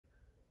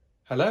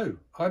Hello,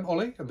 I'm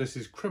Ollie and this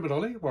is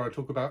Criminolly, where I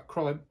talk about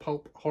crime,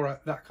 pulp,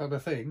 horror, that kind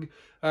of thing.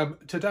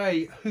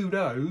 Today, who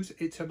knows,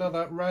 it's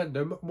another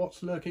random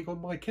What's Lurking on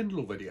My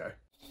Kindle video.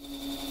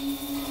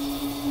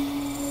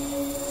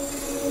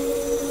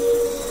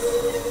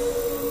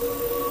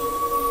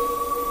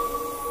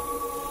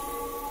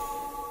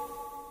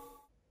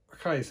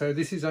 Okay, so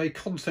this is a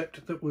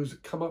concept that was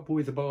come up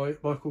with by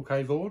Michael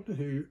K. Vaughan,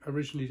 who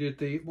originally did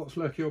the What's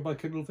Lurking on My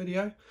Kindle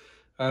video.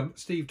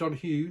 Steve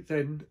Donahue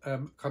then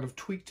kind of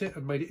tweaked it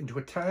and made it into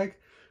a tag,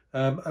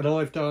 and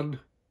I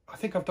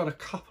think I've done a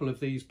couple of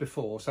these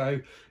before.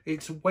 So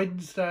it's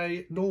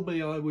Wednesday.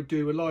 Normally I would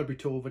do a library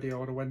tour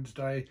video on a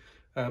Wednesday,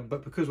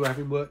 but because we're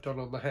having work done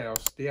on the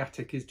house, the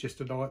attic is just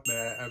a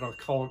nightmare and I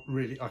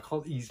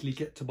can't easily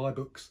get to my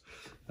books.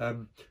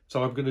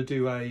 So I'm going to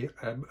do a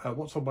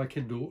What's on My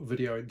Kindle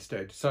video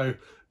instead. So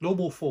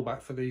normal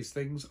format for these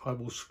things, I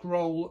will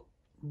scroll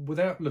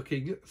without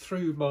looking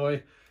through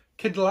my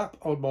Kindle app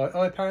on my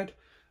iPad,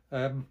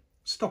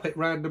 stop it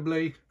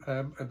randomly,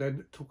 and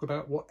then talk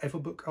about whatever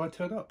book I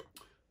turn up.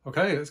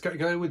 Okay, let's get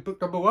going with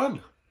book number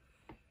one.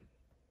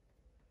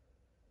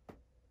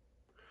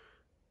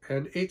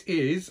 And it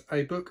is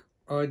a book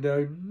I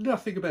know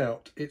nothing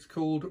about. It's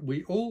called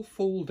We All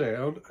Fall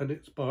Down, and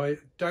it's by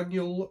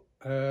Daniel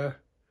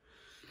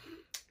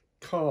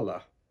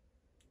Kalla.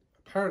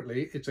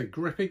 Apparently, it's a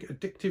gripping,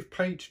 addictive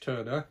page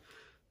turner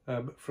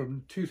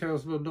from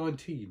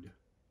 2019.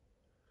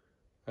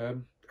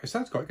 It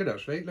sounds quite good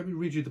actually. Let me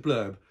read you the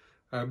blurb.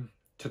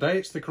 Today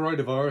it's the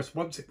coronavirus.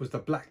 Once it was the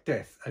Black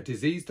Death, a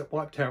disease that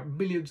wiped out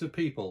millions of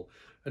people.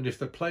 And if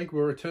the plague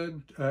were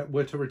to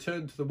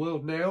return to the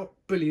world now,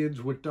 billions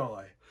would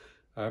die.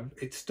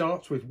 It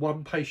starts with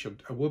one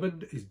patient. A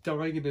woman is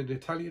dying in an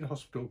Italian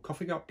hospital,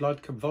 coughing up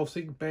blood,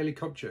 convulsing, barely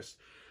conscious.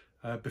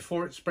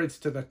 Before it spreads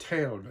to the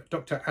town,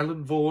 Dr.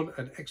 Alan Vaughan,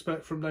 an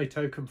expert from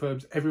NATO,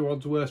 confirms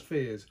everyone's worst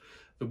fears.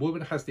 The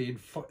woman has the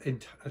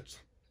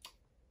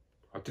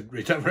I didn't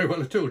read that very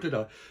well at all, did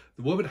I?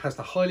 The woman has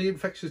the highly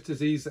infectious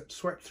disease that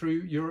swept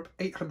through Europe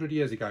 800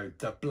 years ago,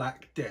 the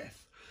Black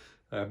Death.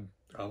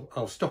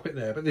 I'll stop it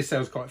there, but this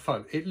sounds quite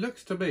fun. It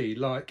looks to me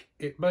like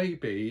it may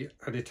be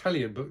an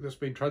Italian book that's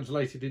been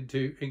translated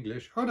into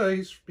English. Oh no,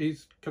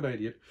 he's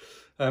Canadian.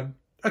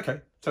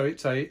 Okay, so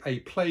it's a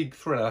plague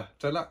thriller.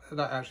 So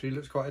that actually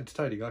looks quite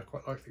entertaining. I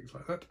quite like things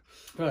like that.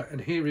 Right, and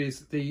here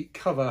is the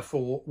cover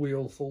for We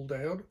All Fall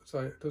Down. So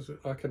it does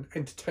look like an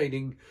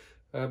entertaining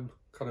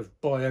kind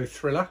of bio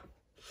thriller.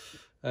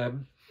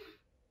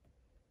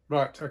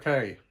 Right,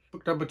 okay.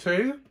 Book number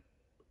two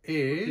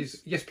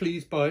is Yes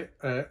Please by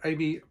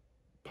Amy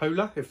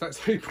Poehler, if that's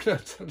how you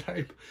pronounce her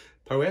name.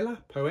 Poehler?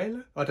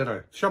 I don't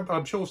know.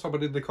 I'm sure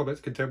someone in the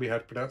comments can tell me how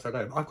to pronounce her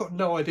name. I've got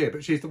no idea,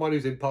 but she's the one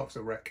who's in Parks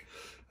and Rec.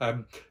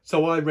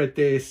 So I read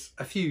this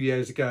a few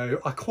years ago.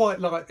 I quite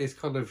like this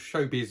kind of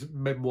showbiz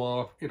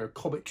memoir,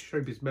 comic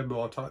showbiz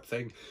memoir type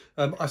thing.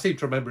 I seem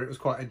to remember it was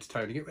quite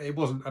entertaining. It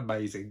wasn't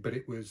amazing, but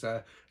it was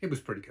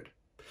pretty good.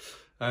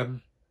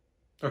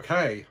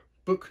 Okay,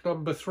 book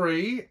number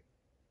three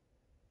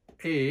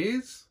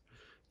is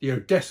The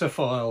Odessa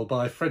File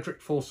by Frederick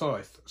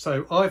Forsyth.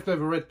 So I've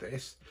never read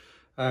this.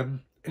 And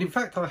in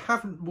fact, I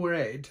haven't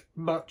read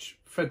much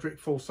Frederick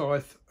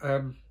Forsyth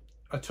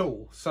at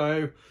all.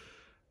 So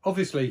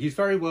obviously he's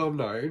very well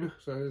known.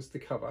 So there's the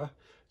cover.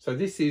 So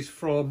this is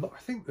from, I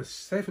think, the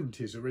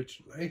 70s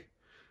originally.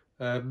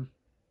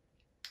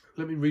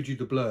 Let me read you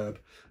the blurb.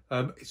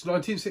 It's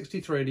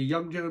 1963 and a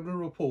young German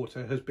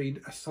reporter has been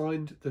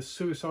assigned the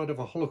suicide of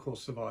a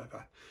Holocaust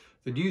survivor.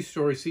 The news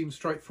story seems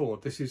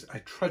straightforward. This is a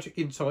tragic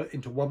insight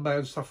into one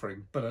man's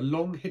suffering, but a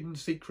long hidden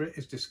secret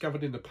is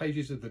discovered in the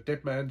pages of the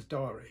dead man's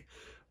diary.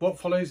 What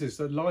follows is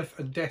the life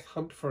and death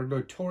hunt for a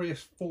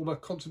notorious former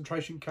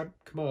concentration camp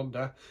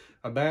commander,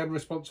 a man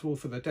responsible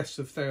for the deaths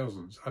of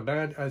thousands, a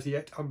man as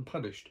yet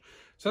unpunished.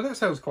 So that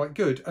sounds quite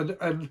good.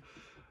 And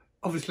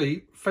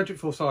obviously Frederick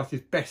Forsyth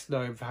is best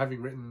known for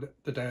having written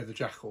The Day of the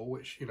Jackal,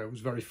 which, was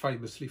very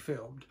famously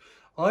filmed.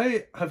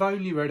 I have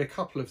only read a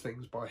couple of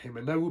things by him,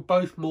 and they were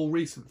both more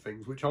recent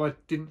things, which I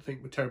didn't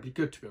think were terribly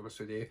good, to be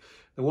honest with you.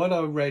 The one I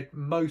read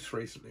most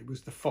recently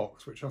was The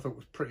Fox, which I thought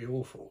was pretty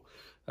awful,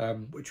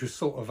 which was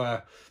sort of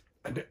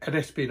an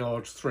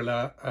espionage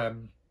thriller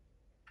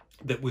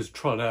that was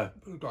trying to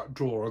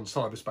draw on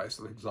cyberspace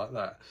and things like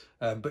that,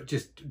 but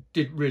just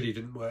didn't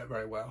work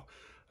very well.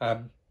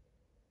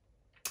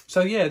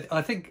 So yeah,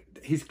 I think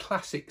his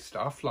classic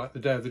stuff, like The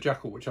Day of the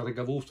Jackal, which I think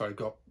I've also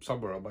got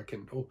somewhere on my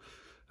Kindle,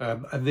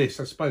 and this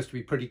are supposed to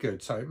be pretty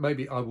good, so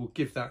maybe I will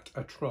give that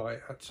a try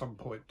at some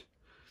point.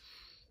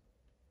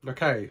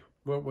 Okay,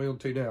 what are we on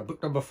to now?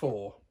 Book number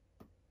four.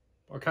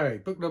 Okay,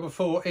 book number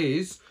four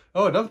is,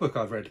 another book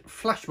I've read,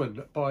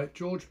 Flashman by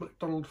George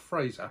MacDonald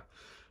Fraser.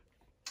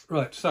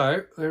 Right,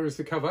 so there is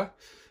the cover.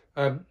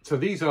 So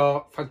these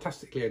are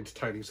fantastically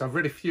entertaining. So I've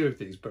read a few of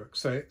these books.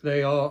 So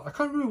they are, I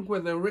can't remember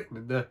when they were written,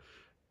 in the,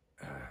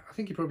 I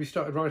think he probably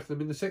started writing them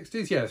in the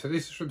 60s. Yeah, so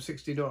this is from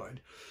 69.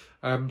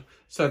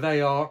 So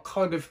they are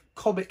kind of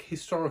comic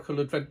historical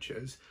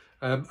adventures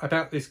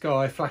about this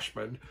guy,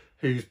 Flashman,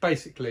 who's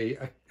basically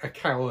a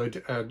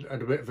coward and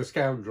a bit of a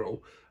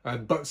scoundrel,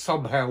 but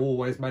somehow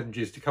always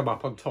manages to come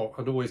up on top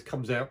and always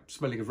comes out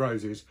smelling of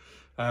roses.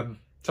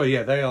 So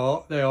yeah, they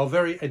are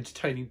very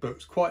entertaining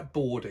books, quite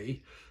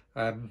bawdy,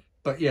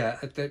 but yeah,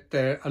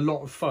 they're a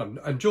lot of fun.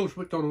 And George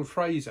MacDonald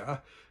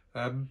Fraser,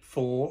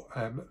 for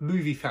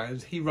movie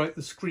fans, he wrote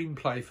the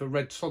screenplay for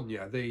Red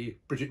Sonja, the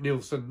Bridget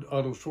Nielsen,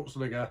 Arnold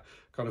Schwarzenegger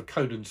kind of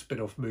Conan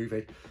spin-off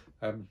movie.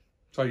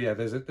 So yeah,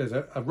 there's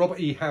a Robert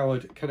E.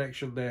 Howard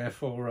connection there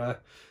for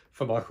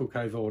Michael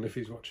K. Vaughan if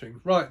he's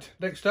watching. Right,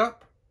 next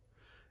up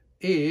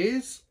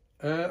is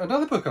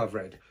another book I've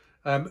read.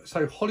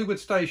 So Hollywood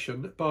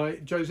Station by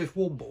Joseph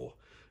Wambaugh.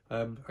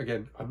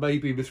 Again, I may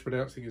be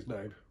mispronouncing his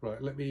name.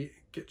 Right, let me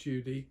get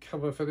you the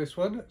cover for this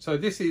one. So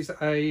this is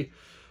a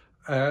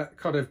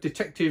kind of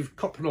detective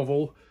cop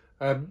novel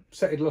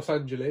set in Los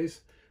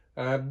Angeles,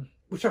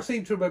 which I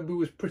seem to remember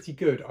was pretty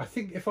good. I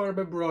think, if I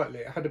remember rightly,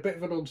 it had a bit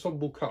of an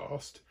ensemble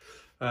cast,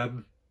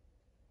 and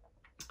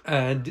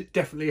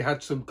definitely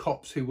had some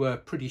cops who were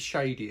pretty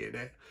shady in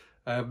it.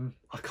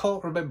 I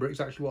can't remember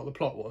exactly what the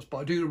plot was, but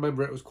I do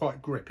remember it was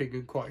quite gripping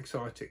and quite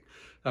exciting.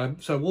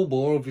 So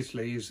Wambaugh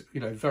obviously is,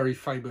 very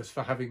famous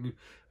for having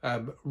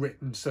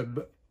written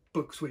some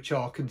books which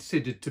are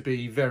considered to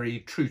be very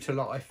true to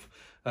life.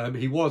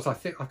 He was, I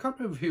think, I can't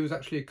remember if he was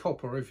actually a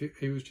cop or if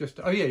he was just,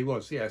 oh yeah, he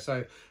was, yeah.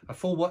 So a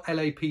former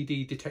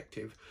LAPD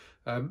detective.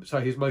 So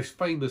his most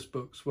famous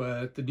books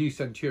were The New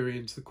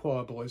Centurions, The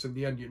Choir Boys and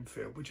The Onion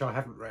Field, which I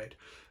haven't read,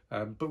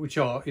 but which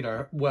are,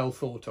 well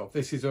thought of.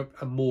 This is a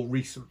more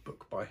recent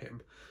book by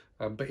him,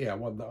 but yeah,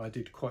 one that I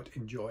did quite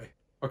enjoy.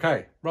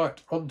 Okay,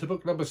 right, on to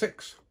book number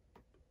 6.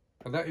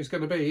 And that is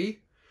going to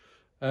be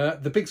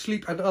The Big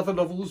Sleep and Other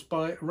Novels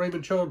by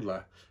Raymond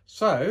Chandler.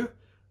 So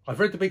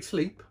I've read The Big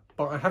Sleep,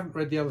 but I haven't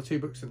read the other 2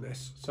 books in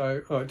this.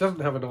 So it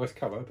doesn't have a nice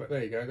cover, but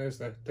there you go, there's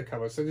the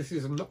cover. So this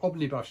is an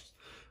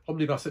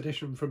omnibus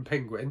edition from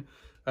Penguin,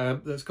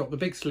 that's got The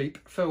Big Sleep,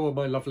 Farewell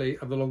My Lovely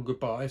and The Long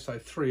Goodbye. So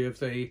 3 of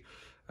the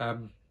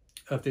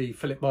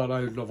Philip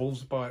Marlowe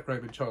novels by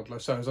Raymond Chandler.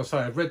 So as I say,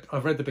 I've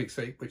read The Big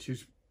Sleep, which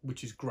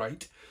is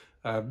great,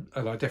 and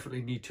I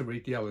definitely need to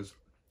read the others.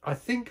 I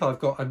think I've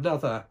got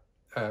another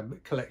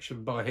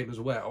collection by him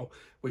as well,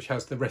 which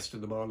has the rest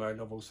of the Marlowe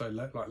novels, so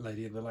like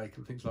Lady in the Lake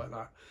and things like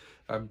that.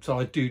 So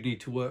I do need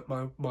to work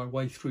my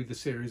way through the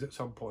series at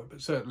some point, but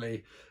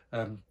certainly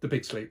The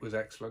Big Sleep was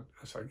excellent.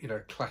 So,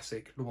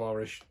 classic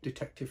noirish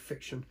detective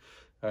fiction,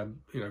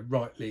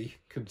 rightly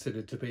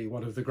considered to be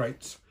one of the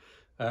greats.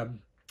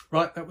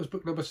 Right, that was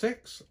book number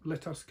 6.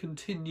 Let us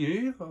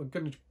continue. I'm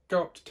going to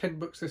go up to 10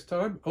 books this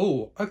time.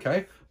 Oh,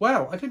 okay.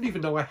 Wow, I didn't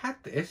even know I had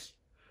this.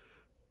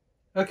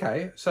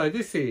 Okay, so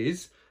this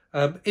is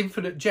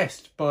Infinite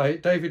Jest by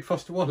David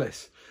Foster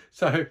Wallace.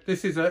 So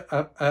this is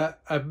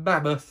a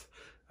mammoth,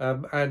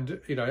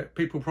 and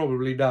people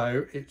probably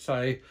know it's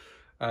a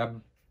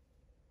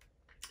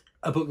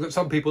book that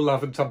some people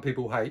love and some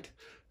people hate.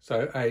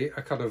 So a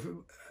kind of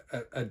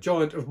a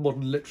giant of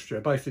modern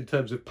literature, both in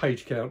terms of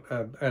page count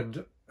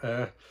and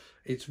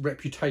its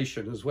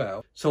reputation as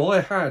well. So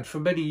I had for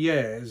many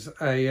years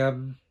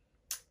a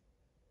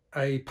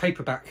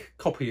paperback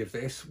copy of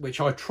this, which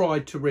I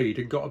tried to read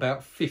and got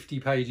about 50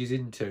 pages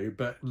into,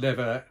 but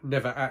never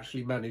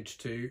actually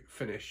managed to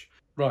finish.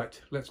 Right,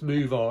 let's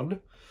move on.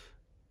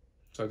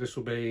 So this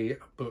will be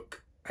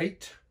book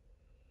 8.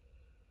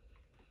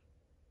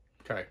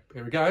 Okay,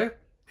 here we go.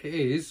 It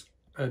is,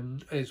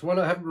 and it's one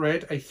I haven't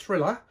read, a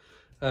thriller,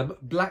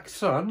 Black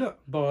Sun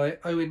by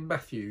Owen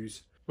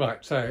Matthews.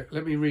 Right, so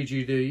let me read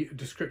you the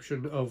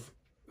description of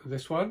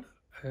this one.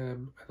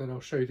 And then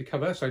I'll show you the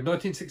cover. So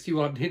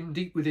 1961, hidden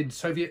deep within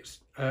Soviet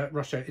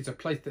Russia is a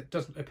place that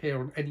doesn't appear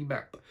on any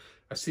map.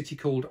 A city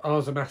called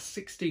Arzamas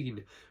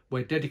 16,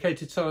 where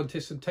dedicated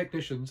scientists and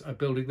technicians are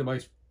building the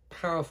most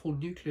powerful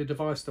nuclear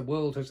device the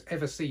world has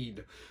ever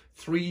seen.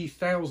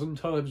 3,000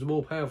 times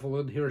more powerful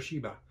than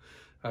Hiroshima.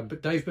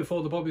 But days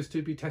before the bomb is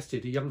to be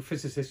tested, a young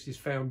physicist is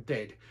found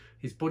dead.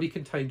 His body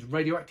contains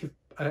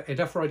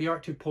enough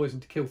radioactive poison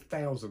to kill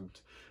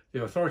thousands.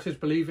 The authorities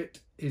believe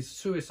it is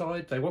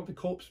suicide. They want the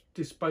corpse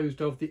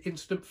disposed of the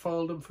instant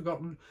filed and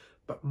forgotten,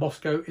 but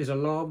Moscow is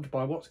alarmed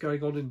by what's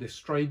going on in this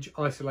strange,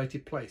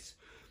 isolated place.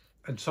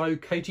 And so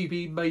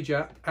KGB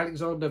Major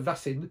Alexander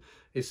Vassin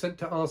is sent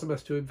to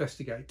Arzamas to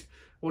investigate.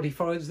 What he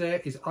finds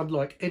there is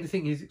unlike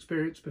anything he's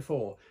experienced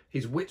before.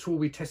 His wits will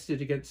be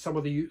tested against some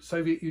of the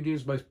Soviet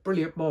Union's most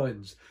brilliant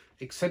minds,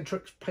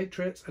 eccentrics,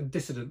 patriots and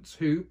dissidents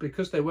who,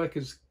 because their work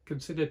is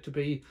considered to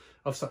be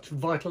of such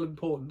vital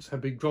importance, have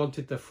been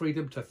granted the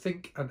freedom to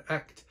think and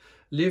act,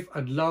 live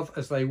and love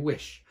as they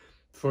wish.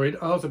 For in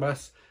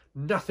Arzamas,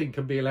 nothing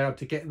can be allowed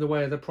to get in the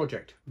way of the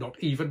project, not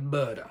even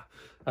murder.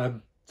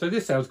 So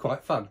this sounds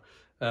quite fun.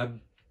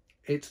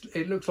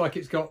 It looks like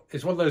it's one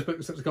of those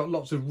books that's got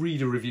lots of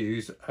reader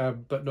reviews,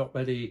 but not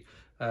many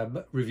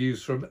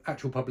reviews from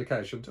actual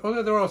publications,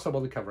 although there are some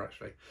on the cover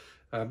actually.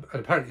 And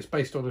apparently it's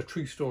based on a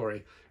true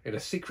story. In a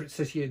secret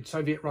city in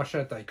Soviet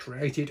Russia, they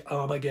created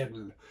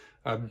Armageddon.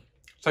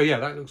 So yeah,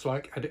 that looks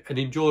like an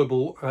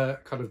enjoyable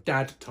kind of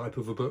dad type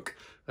of a book.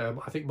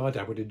 I think my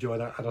dad would enjoy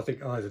that, and I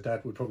think I as a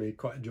dad would probably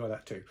quite enjoy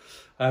that too.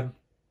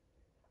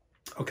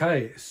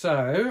 Okay,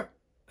 so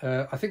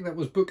I think that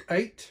was book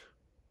 8.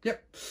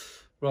 Yep.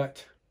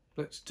 Right,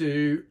 let's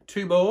do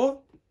 2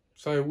 more.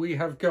 So we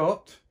have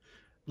got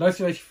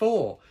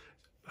 1984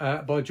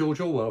 by George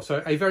Orwell.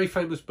 So a very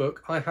famous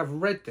book. I have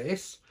read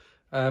this,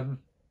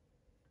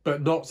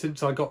 but not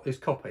since I got this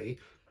copy.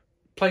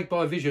 Plagued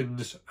by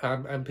Visions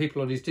and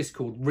people on his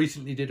Discord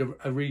recently did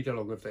a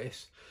read-along of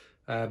this,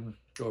 or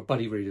a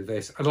buddy read of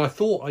this, and I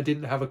thought I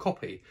didn't have a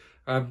copy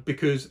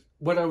because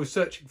when I was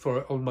searching for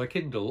it on my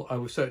Kindle, I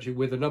was searching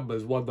with the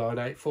numbers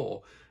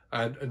 1984,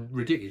 and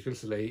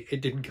ridiculously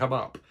it didn't come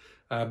up.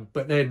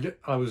 But then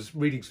I was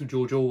reading some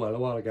George Orwell a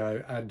while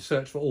ago and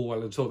searched for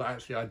Orwell and saw that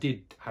actually I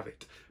did have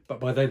it, but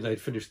by then they'd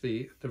finished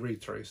the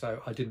read through,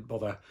 so I didn't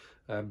bother.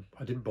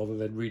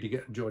 Then reading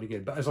it and joining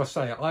in. But as I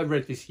say, I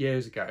read this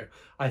years ago.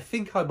 I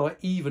think I might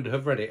even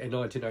have read it in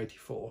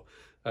 1984.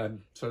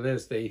 So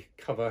there's the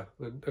cover,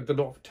 the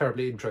not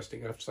terribly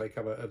interesting, I have to say,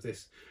 cover of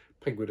this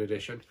Penguin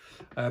edition.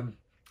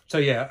 So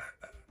yeah,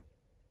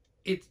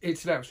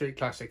 it's an absolute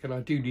classic, and I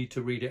do need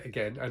to read it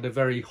again. And a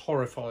very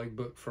horrifying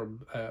book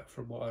from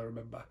what I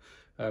remember.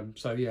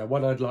 So yeah,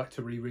 one I'd like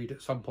to reread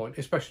at some point,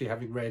 especially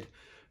having read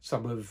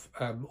some of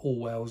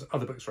Orwell's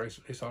other books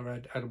recently. So I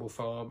read Animal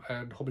Farm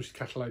and Homage to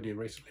Catalonian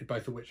recently,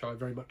 both of which I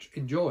very much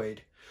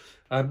enjoyed.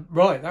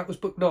 Right, that was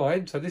book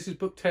 9. So this is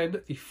book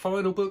 10, the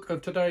final book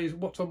of today's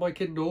What's on My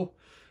Kindle.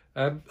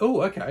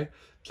 Oh, okay.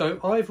 So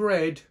I've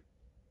read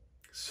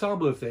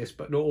some of this,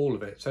 but not all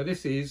of it. So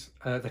this is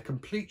The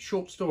Complete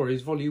Short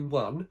Stories, Volume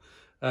 1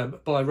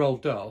 by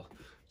Roald Dahl.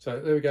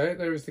 So there we go.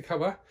 There is the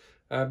cover.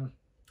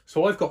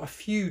 So I've got a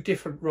few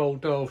different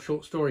Roald Dahl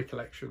short story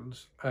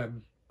collections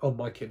on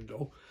my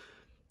Kindle.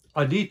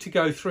 I need to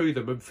go through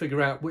them and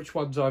figure out which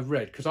ones I've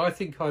read, because I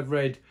think I've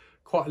read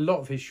quite a lot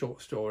of his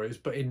short stories,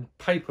 but in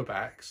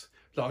paperbacks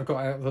that I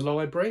got out of the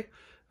library.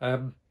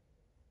 And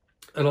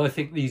I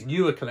think these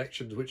newer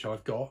collections which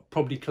I've got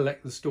probably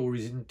collect the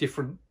stories in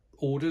different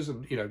orders,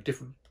 and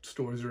different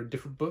stories are in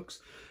different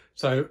books.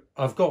 So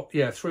I've got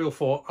 3 or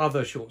 4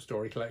 other short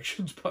story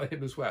collections by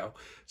him as well.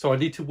 So I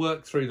need to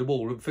work through them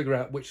all and figure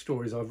out which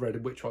stories I've read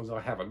and which ones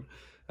I haven't.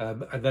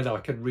 And then I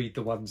can read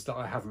the ones that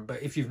I haven't.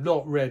 But if you've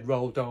not read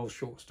Roald Dahl's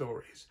short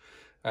stories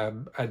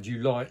and you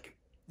like,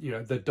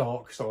 the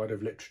dark side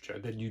of literature,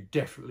 then you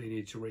definitely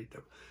need to read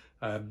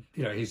them.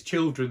 His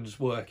children's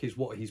work is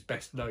what he's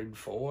best known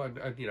for,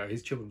 and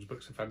his children's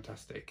books are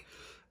fantastic.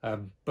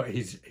 But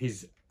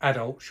his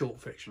adult short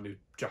fiction is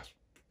just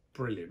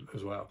brilliant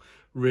as well.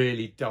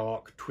 Really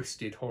dark,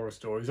 twisted horror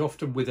stories,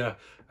 often with a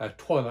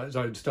Twilight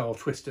Zone style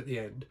twist at the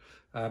end.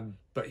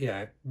 But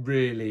yeah,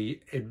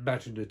 really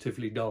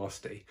imaginatively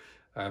nasty.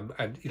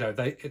 And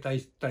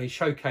they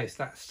showcase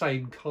that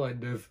same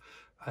kind of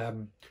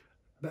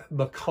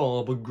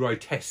macabre and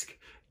grotesque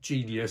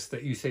genius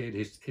that you see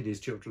in his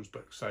children's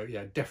books. So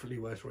yeah, definitely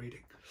worth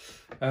reading.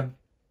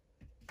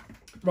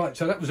 Right,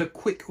 so that was a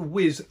quick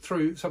whiz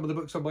through some of the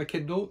books on my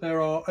Kindle.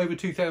 There are over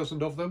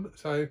 2,000 of them,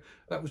 so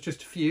that was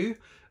just a few.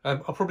 I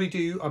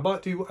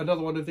might do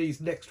another one of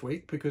these next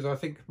week, because I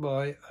think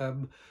my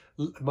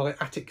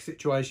attic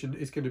situation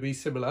is going to be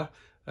similar.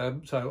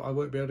 So I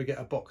won't be able to get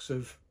a box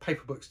of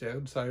paper books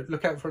down. So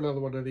look out for another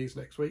one of these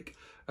next week.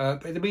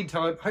 But in the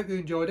meantime, hope you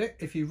enjoyed it.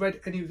 If you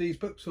read any of these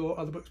books or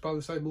other books by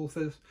the same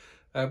authors,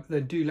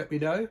 then do let me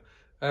know.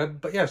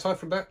 But yeah, aside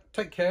from that,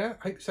 take care,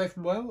 hope you're safe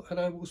and well, and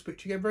I will speak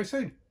to you again very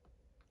soon.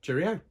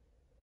 Cheerio.